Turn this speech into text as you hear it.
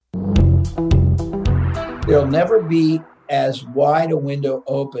There'll never be as wide a window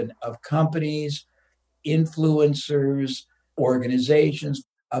open of companies, influencers, organizations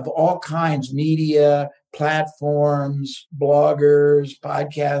of all kinds, media, platforms, bloggers,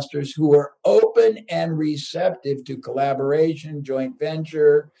 podcasters who are open and receptive to collaboration, joint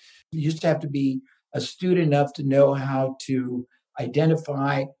venture. You just have to be astute enough to know how to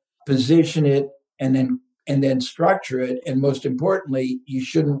identify, position it, and then structure it. And most importantly, you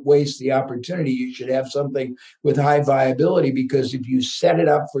shouldn't waste the opportunity. You should have something with high viability, because if you set it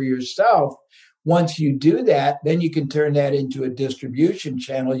up for yourself, once you do that, then you can turn that into a distribution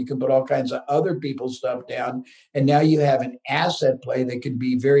channel. You can put all kinds of other people's stuff down. And now you have an asset play that can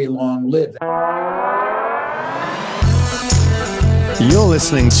be very long lived. You're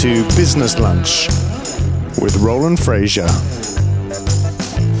listening to Business Lunch with Roland Frasier.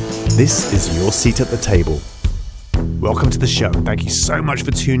 This is your seat at the table. Welcome to the show. Thank you so much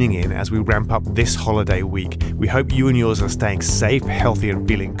for tuning in as we ramp up this holiday week. We hope you and yours are staying safe, healthy, and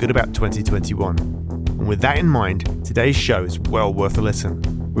feeling good about 2021. And with that in mind, today's show is well worth a listen.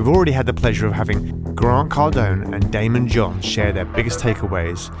 We've already had the pleasure of having Grant Cardone and Damon John share their biggest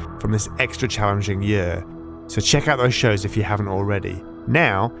takeaways from this extra challenging year. So check out those shows if you haven't already.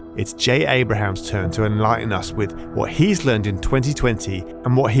 Now, it's Jay Abraham's turn to enlighten us with what he's learned in 2020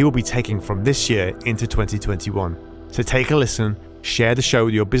 and what he will be taking from this year into 2021. So take a listen, share the show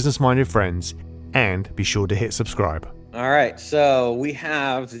with your business-minded friends, and be sure to hit subscribe. All right, so we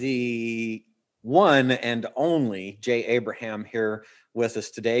have the one and only Jay Abraham here with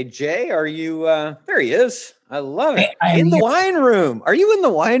us today. Jay, are you, there he is. I love it. In the wine room. Are you in the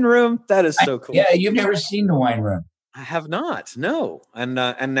wine room? That is so cool. Yeah, you've never seen the wine room. I have not, no. And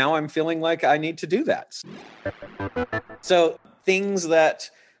now I'm feeling like I need to do that. So things that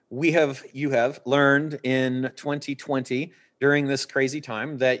you have learned in 2020 during this crazy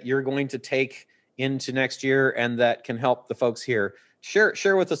time that you're going to take into next year and that can help the folks here.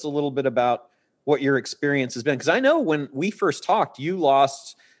 Share with us a little bit about what your experience has been. Because I know when we first talked, you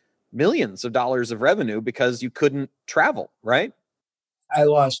lost millions of dollars of revenue because you couldn't travel, right? I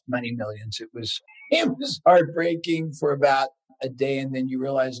lost many millions. It was heartbreaking for about a day, and then you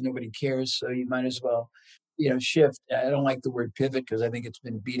realize nobody cares, so you might as well, shift. I don't like the word pivot because I think it's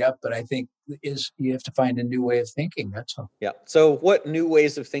been beat up, but I think you have to find a new way of thinking. That's all. Yeah. So what new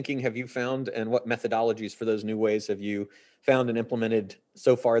ways of thinking have you found, and what methodologies for those new ways have you found and implemented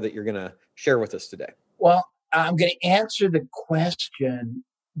so far that you're going to share with us today? Well, I'm going to answer the question,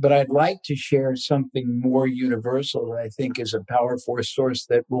 but I'd like to share something more universal that I think is a powerful source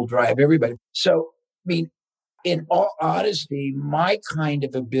that will drive everybody. So, in all honesty, my kind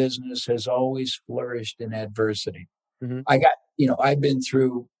of a business has always flourished in adversity. Mm-hmm. I've been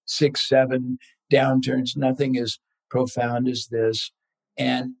through 6, 7 downturns, nothing as profound as this.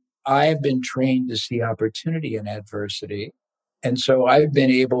 And I have been trained to see opportunity in adversity. And so I've been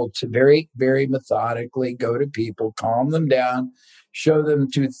able to very, very methodically go to people, calm them down, show them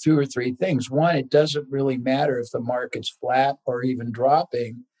 2 or 3 things. One, it doesn't really matter if the market's flat or even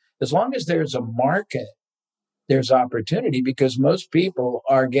dropping. As long as there's a market, there's opportunity, because most people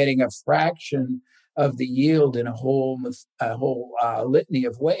are getting a fraction of the yield in a whole litany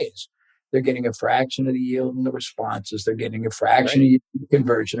of ways. They're getting a fraction of the yield in the responses. They're getting a fraction of the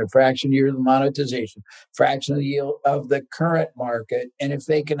conversion, a fraction of the yield of the monetization, fraction of the yield of the current market. And if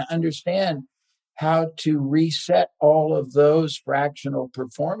they can understand how to reset all of those fractional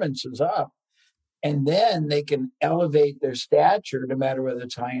performances up, and then they can elevate their stature, no matter whether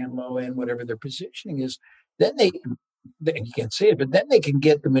it's high end, low end, whatever their positioning is, then you can't see it, but then they can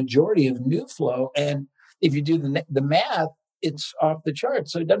get the majority of new flow. And if you do the math, it's off the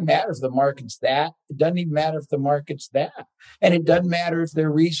charts. So it doesn't matter if the market's that. It doesn't even matter if the market's that. And it doesn't matter if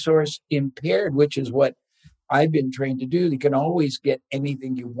they're resource impaired, which is what I've been trained to do. You can always get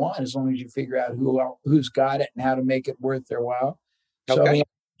anything you want as long as you figure out who's got it and how to make it worth their while. Okay. So I want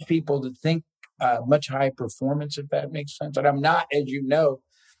people to think much high performance, if that makes sense. And I'm not, as you know,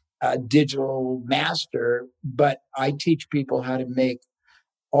 a digital master, but I teach people how to make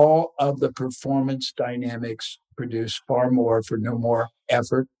all of the performance dynamics produce far more for no more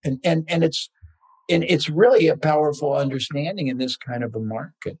effort. And it's really a powerful understanding in this kind of a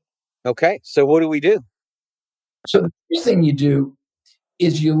market. Okay. So what do we do? So the first thing you do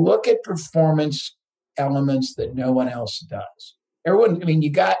is you look at performance elements that no one else does.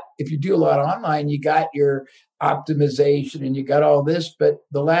 If you do a lot online, you got your optimization and you got all this, but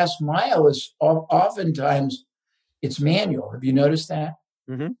the last mile is oftentimes it's manual. Have you noticed that?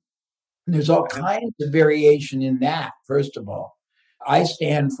 Mm-hmm. And there's all kinds of variation in that. First of all, I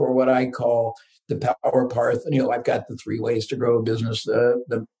stand for what I call the Power Parthenon. I've got the 3 ways to grow a business,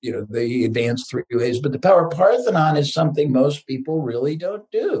 the advanced 3 ways, but the Power Parthenon is something most people really don't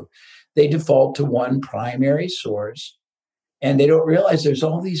do. They default to one primary source, and they don't realize there's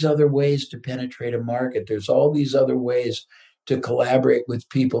all these other ways to penetrate a market. There's all these other ways to collaborate with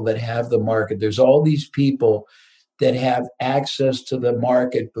people that have the market. There's all these people that have access to the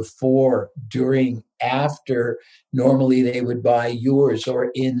market before, during, after. Normally they would buy yours,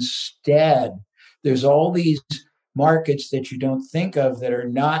 or instead. There's all these markets that you don't think of that are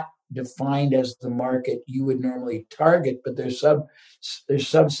not defined as the market you would normally target, but there's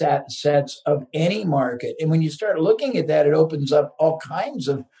subsets of any market. And when you start looking at that, it opens up all kinds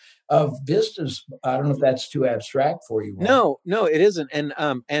of vistas. I don't know if that's too abstract for you. No, it isn't.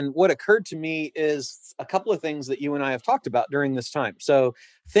 And what occurred to me is a couple of things that you and I have talked about during this time. So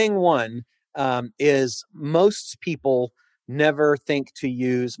thing one is most people never think to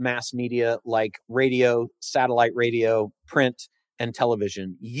use mass media like radio, satellite radio, print, and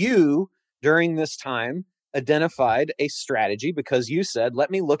television. You, during this time, identified a strategy because you said, let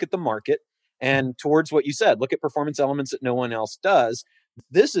me look at the market, and towards what you said, look at performance elements that no one else does.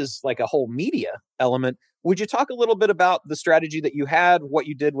 This is like a whole media element. Would you talk a little bit about the strategy that you had, what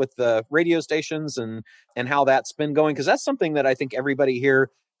you did with the radio stations, and how that's been going? Because that's something that I think everybody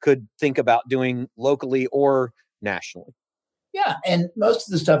here could think about doing locally or nationally. Yeah, and most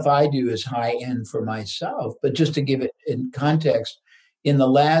of the stuff I do is high end for myself. But just to give it in context, in the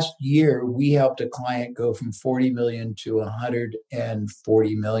last year, we helped a client go from 40 million to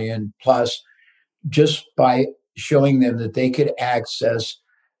 140 million plus, just by showing them that they could access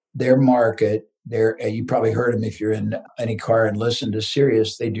their market. You probably heard them if you're in any car and listen to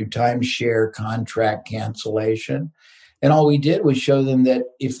Sirius. They do timeshare contract cancellation. And all we did was show them that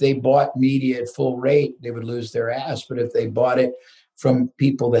if they bought media at full rate, they would lose their ass. But if they bought it from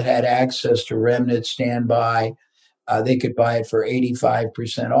people that had access to remnant standby, they could buy it for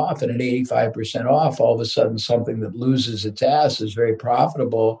 85% off. And at 85% off, all of a sudden, something that loses its ass is very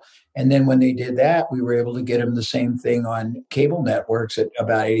profitable. And then when they did that, we were able to get them the same thing on cable networks at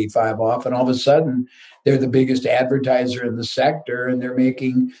about 85 off. And all of a sudden, they're the biggest advertiser in the sector, and they're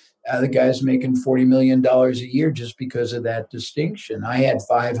making the guy's making $40 million a year just because of that distinction. I had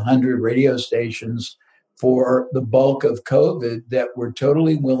 500 radio stations for the bulk of COVID that were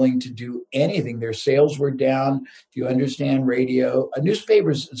totally willing to do anything. Their sales were down. If you understand radio, a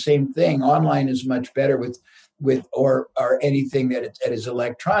newspaper's the same thing. Online is much better with or anything that is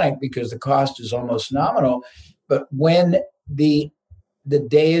electronic because the cost is almost nominal. But when the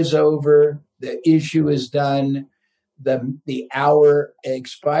day is over, the issue is done, the hour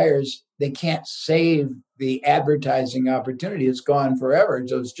expires, they can't save the advertising opportunity. It's gone forever.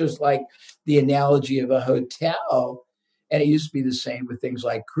 So it's just like the analogy of a hotel. And it used to be the same with things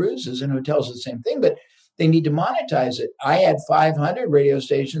like cruises, and hotels are the same thing, but they need to monetize it. I had 500 radio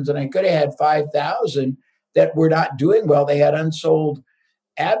stations, and I could have had 5,000 that were not doing well. They had unsold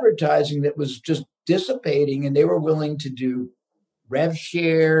advertising that was just dissipating, and they were willing to do rev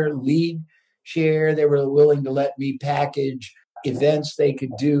share, lead share. They were willing to let me package events they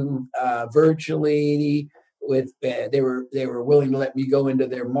could do virtually. They were willing to let me go into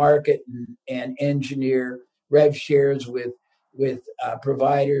their market and engineer rev shares with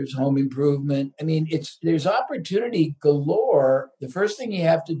providers, home improvement. I mean, there's opportunity galore. The first thing you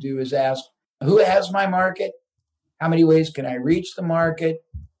have to do is ask, who has my market? How many ways can I reach the market?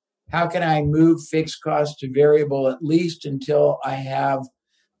 How can I move fixed costs to variable, at least until I have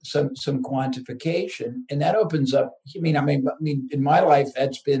some quantification? And that opens up. I mean, in my life,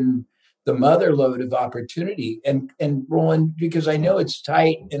 that's been the mother lode of opportunity. And Roland, because I know it's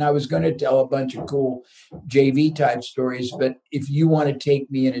tight, and I was going to tell a bunch of cool JV type stories, but if you want to take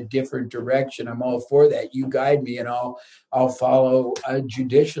me in a different direction, I'm all for that. You guide me, and I'll follow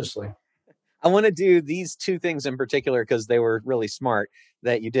judiciously. I want to do these two things in particular because they were really smart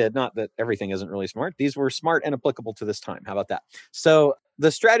that you did. Not that everything isn't really smart. These were smart and applicable to this time. How about that? So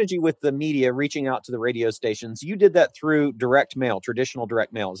the strategy with the media reaching out to the radio stations, you did that through direct mail, traditional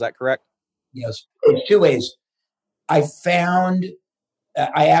direct mail. Is that correct? Yes. In 2 ways. I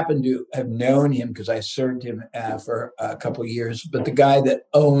happen to have known him because I served him for a couple of years, but the guy that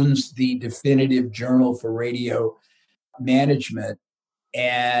owns the definitive journal for radio management,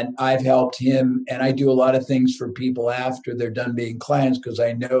 and I've helped him, and I do a lot of things for people after they're done being clients because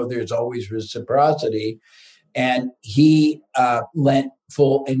I know there's always reciprocity. And he lent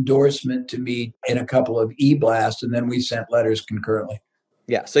full endorsement to me in a couple of e-blasts, and then we sent letters concurrently.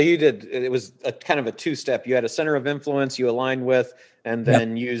 Yeah, so you did. It was a kind of a two-step. You had a center of influence you aligned with, and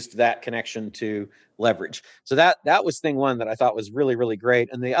then used that connection to leverage. So that was thing one that I thought was really, really great.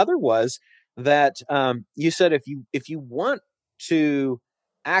 And the other was that you said if you want to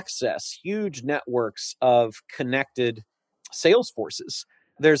access huge networks of connected sales forces,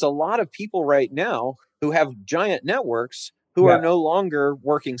 there's a lot of people right now who have giant networks who Yeah. are no longer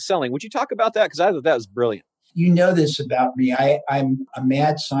working selling. Would you talk about that? Because I thought that was brilliant. You know this about me. I'm a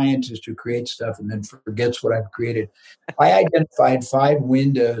mad scientist who creates stuff and then forgets what I've created. I identified 5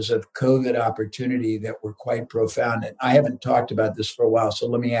 windows of COVID opportunity that were quite profound. And I haven't talked about this for a while, so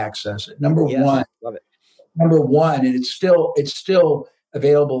let me access it. Yes, love it. Number one, and it's still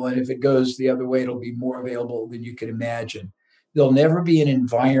available. And if it goes the other way, it'll be more available than you can imagine. There'll never be an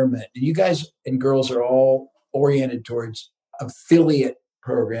environment, and you guys and girls are all oriented towards affiliate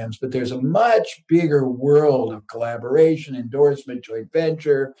programs, but there's a much bigger world of collaboration, endorsement, joint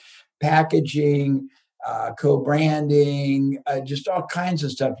venture, packaging, co-branding, just all kinds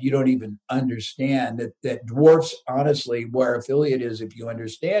of stuff you don't even understand that dwarfs honestly where affiliate is if you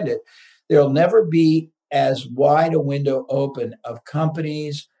understand it. There'll never be as wide a window open of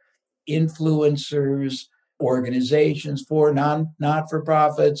companies, influencers, organizations for not for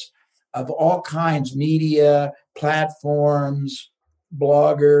profits of all kinds, media, platforms,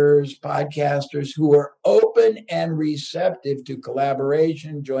 bloggers, podcasters who are open and receptive to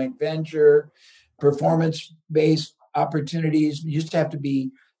collaboration, joint venture, performance based opportunities. You just have to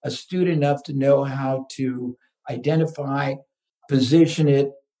be astute enough to know how to identify, position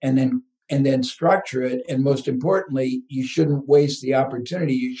it, and then structure it. And most importantly, you shouldn't waste the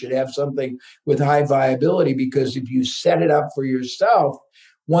opportunity. You should have something with high viability, because if you set it up for yourself,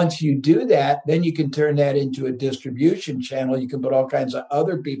 once you do that, then you can turn that into a distribution channel. You can put all kinds of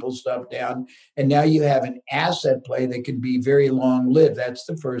other people's stuff down. And now you have an asset play that can be very long lived. That's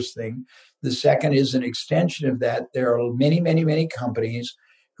the first thing. The second is an extension of that. There are many, many, many companies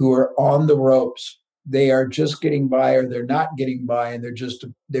who are on the ropes. They are just getting by, or they're not getting by, and they're just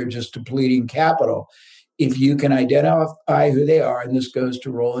depleting capital. If you can identify who they are, and this goes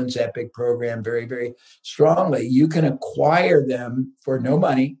to Roland's Epic program very, very strongly, you can acquire them for no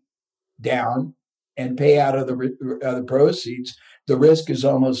money down and pay out of the proceeds. The risk is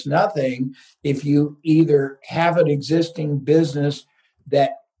almost nothing if you either have an existing business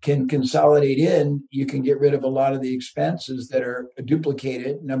that can consolidate in, you can get rid of a lot of the expenses that are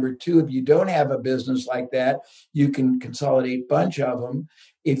duplicated. Number two, if you don't have a business like that, you can consolidate a bunch of them.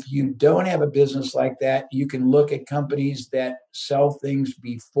 If you don't have a business like that, you can look at companies that sell things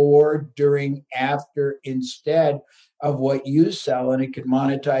before, during, after, instead of what you sell, and it can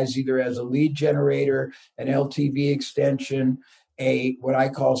monetize either as a lead generator, an LTV extension, a what I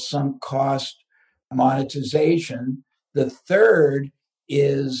call sunk cost monetization. The third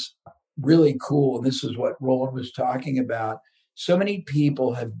is really cool, and this is what Roland was talking about. So many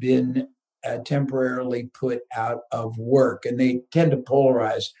people have been temporarily put out of work, and they tend to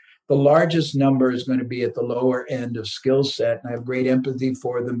polarize. The largest number is going to be at the lower end of skill set, and I have great empathy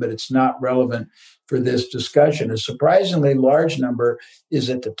for them, but it's not relevant for this discussion. A surprisingly large number is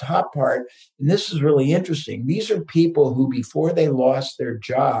at the top part, and this is really interesting. These are people who, before they lost their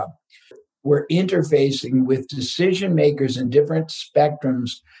job, were interfacing with decision makers in different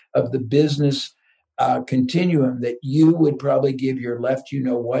spectrums of the business continuum that you would probably give your left you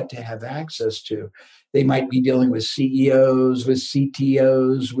know what to have access to. They might be dealing with CEOs, with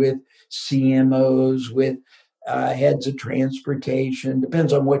CTOs, with CMOs, with heads of transportation,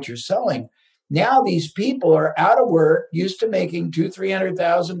 depends on what you're selling. Now these people are out of work, used to making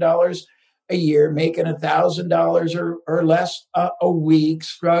 $200,000-$300,000 a year, making $1,000 or less a week,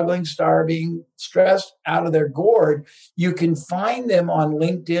 struggling, starving, stressed out of their gourd. You can find them on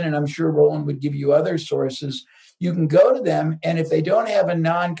LinkedIn, and I'm sure Roland would give you other sources. You can go to them, and if they don't have a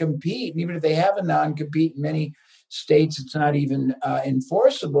non-compete, and even if they have a non-compete in many states, it's not even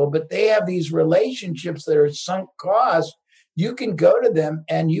enforceable, but they have these relationships that are sunk cost. You can go to them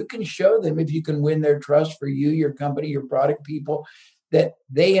and you can show them, if you can win their trust for you, your company, your product people, that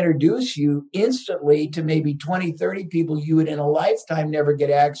they introduce you instantly to maybe 20, 30 people you would in a lifetime never get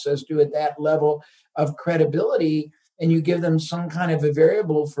access to at that level of credibility. And you give them some kind of a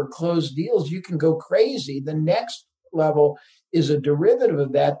variable for closed deals, you can go crazy. The next level is a derivative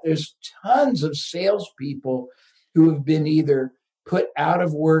of that. There's tons of salespeople who have been either put out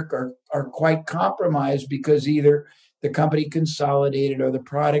of work or are quite compromised because either the company consolidated or the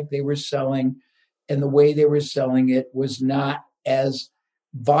product they were selling and the way they were selling it was not as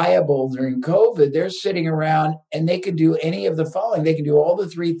viable during COVID. They're sitting around and they can do any of the following. They can do all the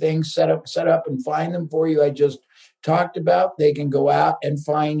three things, set up and find them for you I just talked about. They can go out and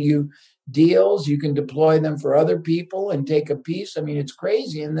find you deals. You can deploy them for other people and take a piece. I mean, it's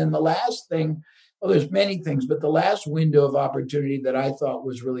crazy. And then the last thing, well, there's many things, but the last window of opportunity that I thought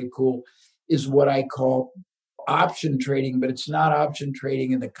was really cool is what I call option trading, but it's not option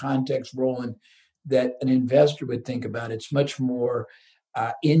trading in the context, Roland, that an investor would think about. It's much more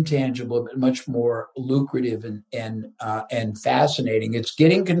intangible, but much more lucrative and fascinating. It's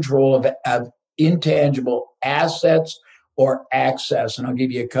getting control of intangible assets or access. And I'll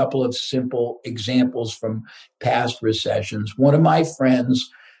give you a couple of simple examples from past recessions. One of my friends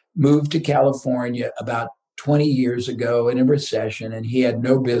moved to California about 20 years ago in a recession, and he had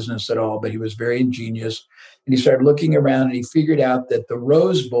no business at all, but he was very ingenious. And he started looking around and he figured out that the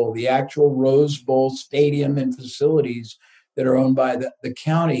Rose Bowl, the actual Rose Bowl stadium and facilities that are owned by the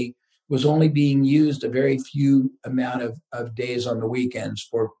county, was only being used a very few amount of days on the weekends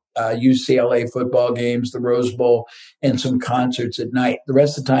for UCLA football games, the Rose Bowl, and some concerts at night. The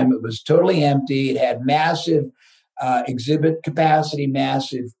rest of the time, it was totally empty. It had massive exhibit capacity,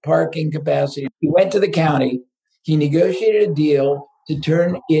 massive parking capacity. He went to the county. He negotiated a deal to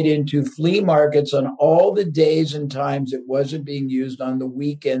turn it into flea markets on all the days and times it wasn't being used on the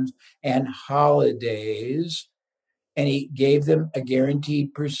weekends and holidays. And he gave them a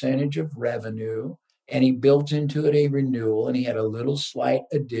guaranteed percentage of revenue. And he built into it a renewal, and he had a little slight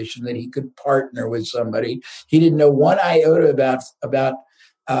addition that he could partner with somebody. He didn't know one iota about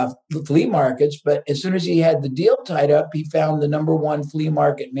flea markets, but as soon as he had the deal tied up, he found the number one flea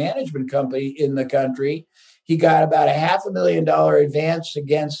market management company in the country. He got about a $500,000 advance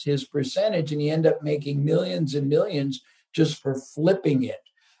against his percentage, and he ended up making millions and millions just for flipping it.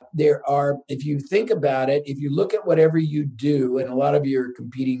 There are, if you think about it, if you look at whatever you do, and a lot of you are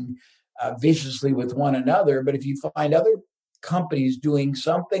competing viciously with one another, but if you find other companies doing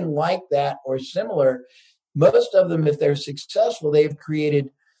something like that or similar, most of them, if they're successful, they've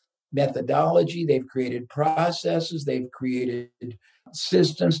created methodology, they've created processes, they've created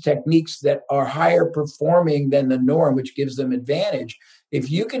systems, techniques that are higher performing than the norm, which gives them advantage.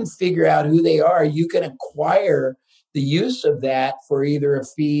 If you can figure out who they are, you can acquire the use of that for either a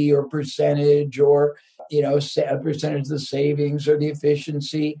fee or percentage, or a percentage of the savings or the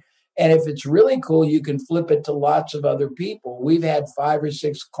efficiency. And if it's really cool, you can flip it to lots of other people. We've had 5 or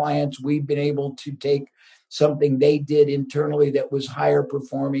 6 clients. We've been able to take something they did internally that was higher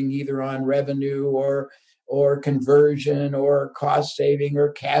performing, either on revenue or conversion or cost saving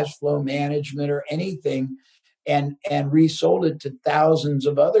or cash flow management or anything, and resold it to thousands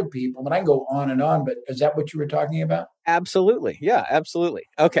of other people. And I can go on, but is that what you were talking about? Absolutely. Yeah, absolutely.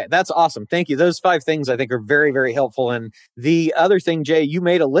 Okay, that's awesome. Thank you. Those 5 things I think are very, very helpful. And the other thing, Jay, you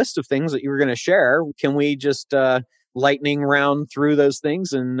made a list of things that you were going to share. Can we just lightning round through those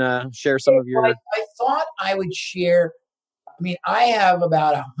things and share some of your... I thought I would share. I mean, I have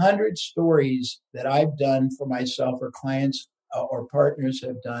about 100 stories that I've done for myself, or clients or partners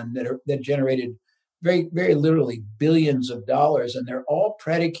have done, that generated very, very literally billions of dollars, and they're all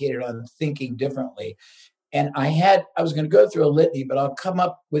predicated on thinking differently. And I was going to go through a litany, but I'll come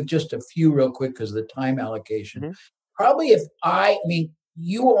up with just a few real quick because of the time allocation. Mm-hmm. Probably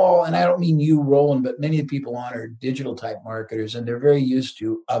you all, and I don't mean you, Roland, but many of the people on are digital type marketers, and they're very used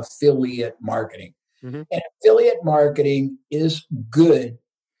to affiliate marketing. Mm-hmm. And affiliate marketing is good,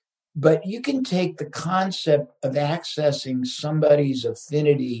 but you can take the concept of accessing somebody's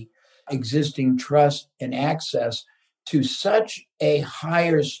affinity, existing trust and access to such a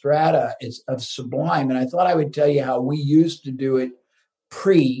higher strata of sublime. And I thought I would tell you how we used to do it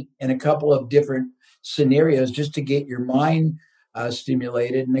in a couple of different scenarios, just to get your mind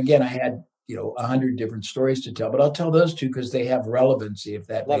stimulated. And again, I had 100 different stories to tell, but I'll tell those 2 because they have relevancy, if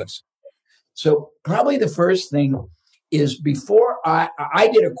that makes sense. So probably the first thing is, before I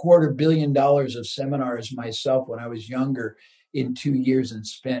did $250 million of seminars myself when I was younger in 2 years, and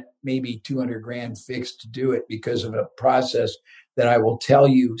spent maybe 200 grand fixed to do it because of a process that I will tell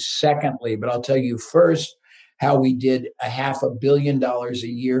you secondly. But I'll tell you first how we did $500 million a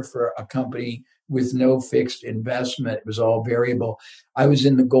year for a company with no fixed investment. It was all variable. I was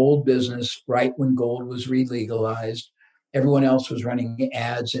in the gold business right when gold was re-legalized. Everyone else was running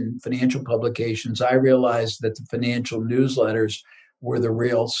ads in financial publications. I realized that the financial newsletters were the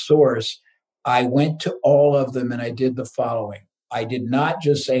real source. I went to all of them and I did the following. I did not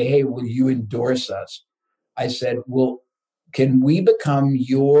just say, hey, will you endorse us? I said, well, can we become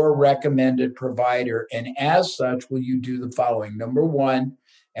your recommended provider? And as such, will you do the following? Number 1,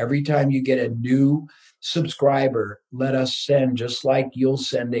 every time you get a new subscriber, let us send, just like you'll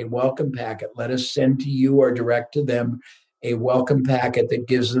send a welcome packet, let us send to you or direct to them a welcome packet that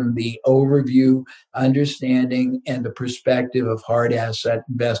gives them the overview, understanding, and the perspective of hard asset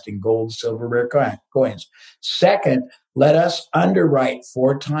investing, gold, silver, rare coins. Second, let us underwrite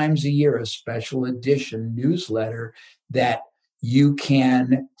 4 times a year a special edition newsletter that you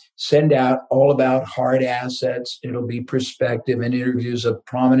can send out all about hard assets. It'll be perspective and interviews of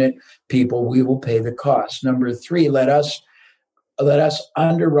prominent people. We will pay the cost. Number three, let us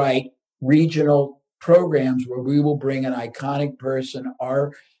underwrite regional programs where we will bring an iconic person.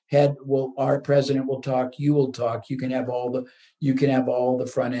 Our president will talk, you will talk. You can have all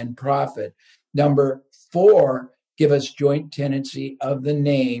the front end profit. Number four, give us joint tenancy of the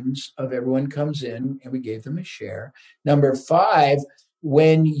names of everyone comes in, and we gave them a share. Number five,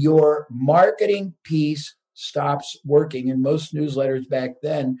 when your marketing piece stops working, and most newsletters back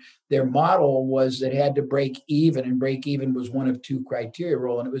then, their model was it had to break even, and break even was one of two criteria,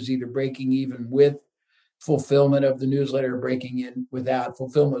 Roland. It was either breaking even with fulfillment of the newsletter, breaking in without.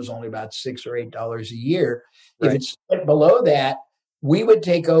 Fulfillment was only about $6 or $8 a year. Right. If it's below that, we would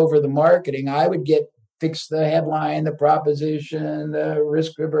take over the marketing. I would fix the headline, the proposition, the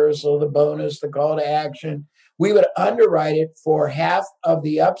risk reversal, the bonus, the call to action. We would underwrite it for half of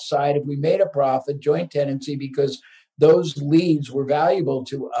the upside if we made a profit, joint tenancy, because those leads were valuable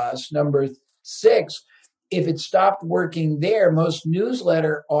to us. Number six, if it stopped working there, most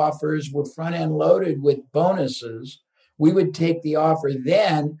newsletter offers were front end loaded with bonuses. We would take the offer,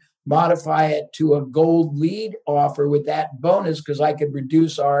 then modify it to a gold lead offer with that bonus, because I could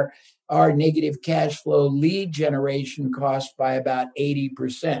reduce our negative cash flow lead generation cost by about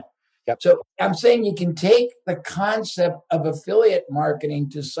 80%. Yep. So I'm saying you can take the concept of affiliate marketing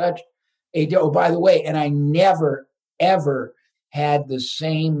to such by the way, and I never, ever had the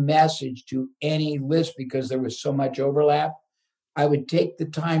same message to any list because there was so much overlap. I would take the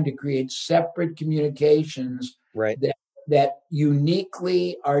time to create separate communications that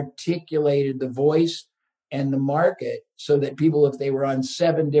uniquely articulated the voice and the market, so that people, if they were on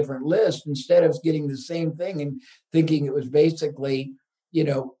 7 different lists, instead of getting the same thing and thinking it was basically,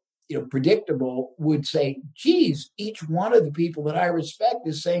 predictable, would say, geez, each one of the people that I respect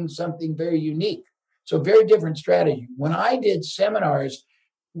is saying something very unique. So very different strategy. When I did seminars,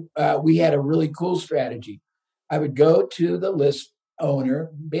 we had a really cool strategy. I would go to the list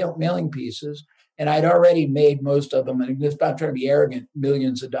owner, mailing pieces, and I'd already made most of them, and it's about trying to be arrogant,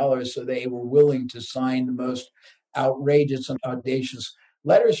 millions of dollars, so they were willing to sign the most outrageous and audacious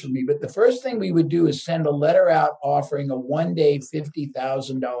letters from me. But the first thing we would do is send a letter out offering a one-day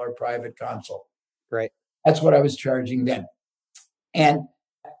 $50,000 private consult. Right. That's what I was charging then. And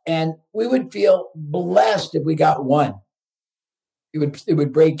we would feel blessed if we got one. It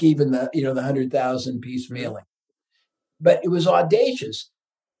would break even the 100,000 piece mailing. But it was audacious.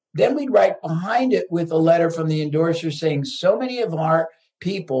 Then we'd write behind it with a letter from the endorser saying, so many of our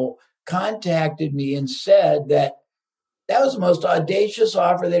people contacted me and said that was the most audacious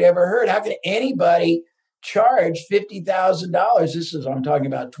offer they'd ever heard. How could anybody charge $50,000? I'm talking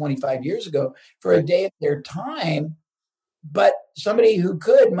about 25 years ago, for a day of their time. But somebody who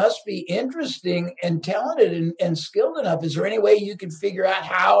must be interesting and talented and skilled enough. Is there any way you could figure out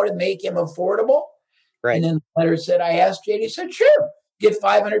how to make him affordable? Right. And then the letter said, I asked JD, said, sure, get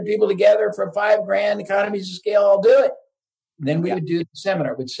 500 people together for $5,000, economies of scale, I'll do it. And then we would do the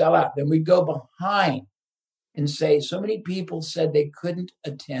seminar, would sell out. Then we'd go behind and say, so many people said they couldn't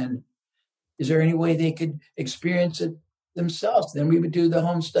attend. Is there any way they could experience it themselves? Then we would do the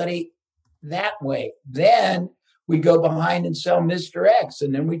home study that way. Then we'd go behind and sell Mr. X,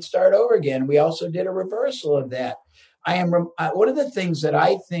 and then we'd start over again. We also did a reversal of that. One of the things that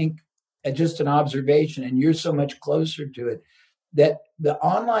I think, just an observation, and you're so much closer to it, that the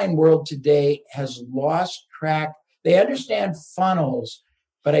online world today has lost track. They understand funnels,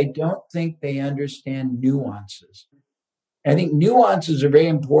 but I don't think they understand nuances. I think nuances are very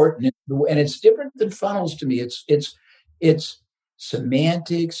important, and it's different than funnels to me. It's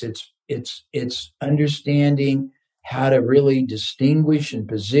semantics. It's understanding how to really distinguish and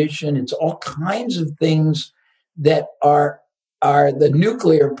position. It's all kinds of things that are the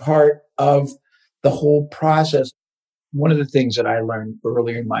nuclear part of the whole process. One of the things that I learned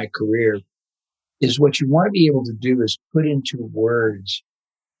earlier in my career is what you want to be able to do is put into words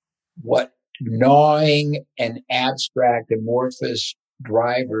what gnawing and abstract amorphous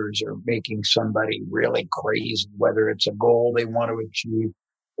drivers are making somebody really crazy, whether it's a goal they want to achieve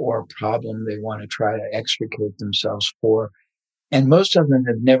or a problem they want to try to extricate themselves for. And most of them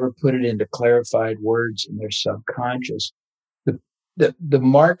have never put it into clarified words in their subconscious. The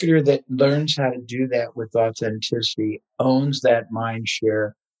marketer that learns how to do that with authenticity owns that mind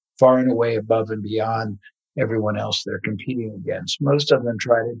share far and away above and beyond everyone else they're competing against. Most of them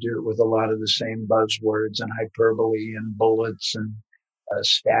try to do it with a lot of the same buzzwords and hyperbole and bullets and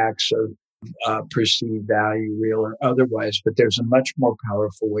stacks of perceived value, real or otherwise, but there's a much more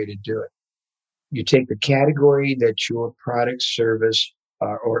powerful way to do it. You take the category that your product, service,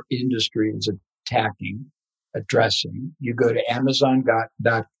 or industry is addressing. You go to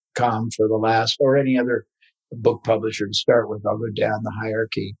Amazon.com for the last, or any other book publisher to start with. I'll go down the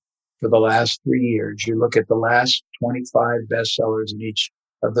hierarchy. For the last 3 years, you look at the last 25 bestsellers in each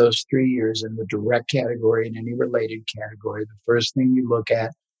of those 3 years in the direct category and any related category. The first thing you look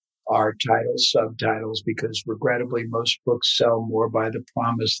at are titles, subtitles, because regrettably, most books sell more by the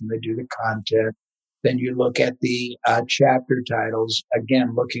promise than they do the content. Then you look at the chapter titles,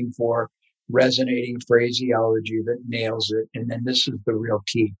 again, looking for resonating phraseology that nails it. And then this is the real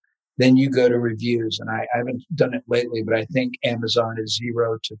key. Then you go to reviews, and I haven't done it lately, but I think Amazon is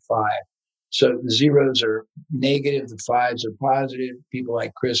 0 to 5. So the zeros are negative, the 5s are positive. People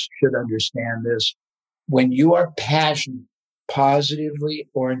like Chris should understand this. When you are passionate, positively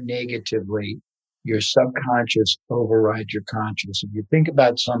or negatively, your subconscious overrides your conscious. If you think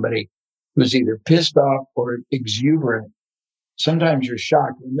about somebody who's either pissed off or exuberant, sometimes you're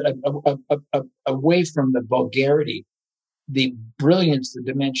shocked. Away from the vulgarity, the brilliance, the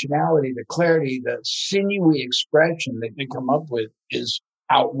dimensionality, the clarity, the sinewy expression that they come up with is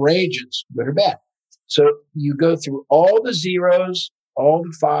outrageous, good or bad. So you go through all the zeros, all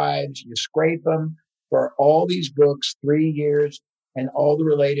the 5s, you scrape them for all these books, 3 years, and all the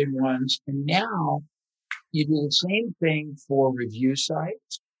related ones. And now you do the same thing for review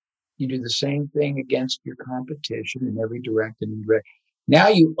sites. You do the same thing against your competition in every direct and indirect. Now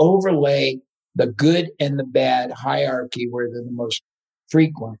you overlay the good and the bad hierarchy where they're the most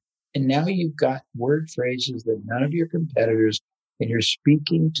frequent. And now you've got word phrases that none of your competitors, and you're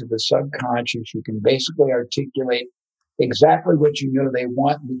speaking to the subconscious. You can basically articulate exactly what you know they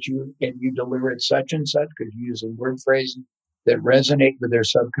want, and you deliver it such and such because you're using word phrases that resonate with their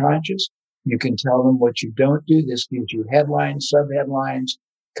subconscious. You can tell them what you don't do. This gives you headlines, subheadlines,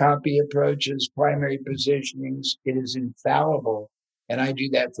 copy approaches, primary positionings. It is infallible. And I do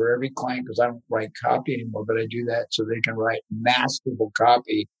that for every client because I don't write copy anymore, but I do that so they can write masterful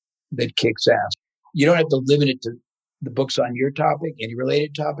copy that kicks ass. You don't have to limit it to the books on your topic, any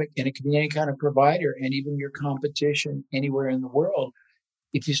related topic, and it can be any kind of provider and even your competition anywhere in the world.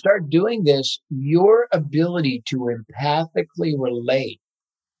 If you start doing this, your ability to empathically relate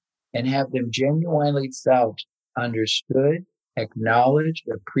and have them genuinely felt, understood, acknowledged,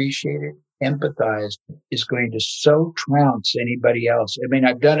 appreciated, empathized is going to so trounce anybody else. I mean,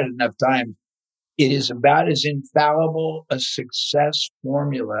 I've done it enough times. It is about as infallible a success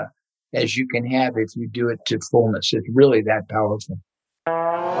formula as you can have if you do it to fullness. It's really that powerful.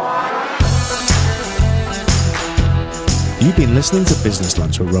 You've been listening to Business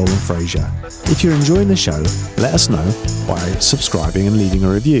Lunch with Roland Frasier. If you're enjoying the show, let us know by subscribing and leaving a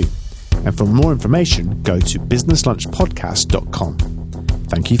review. And for more information, go to businesslunchpodcast.com.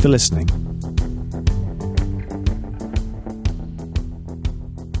 Thank you for listening.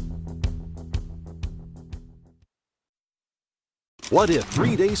 What if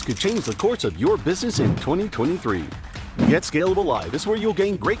 3 days could change the course of your business in 2023? Get Scalable Live is where you'll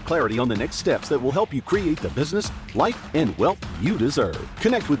gain great clarity on the next steps that will help you create the business, life, and wealth you deserve.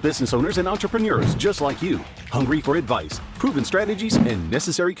 Connect with business owners and entrepreneurs just like you, hungry for advice, proven strategies, and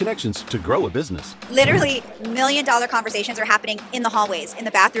necessary connections to grow a business. Literally million-dollar conversations are happening in the hallways, in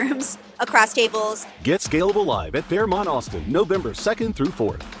the bathrooms, across tables. Get Scalable Live at Fairmont Austin, November 2nd through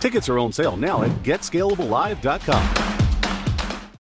 4th. Tickets are on sale now at GetScalableLive.com.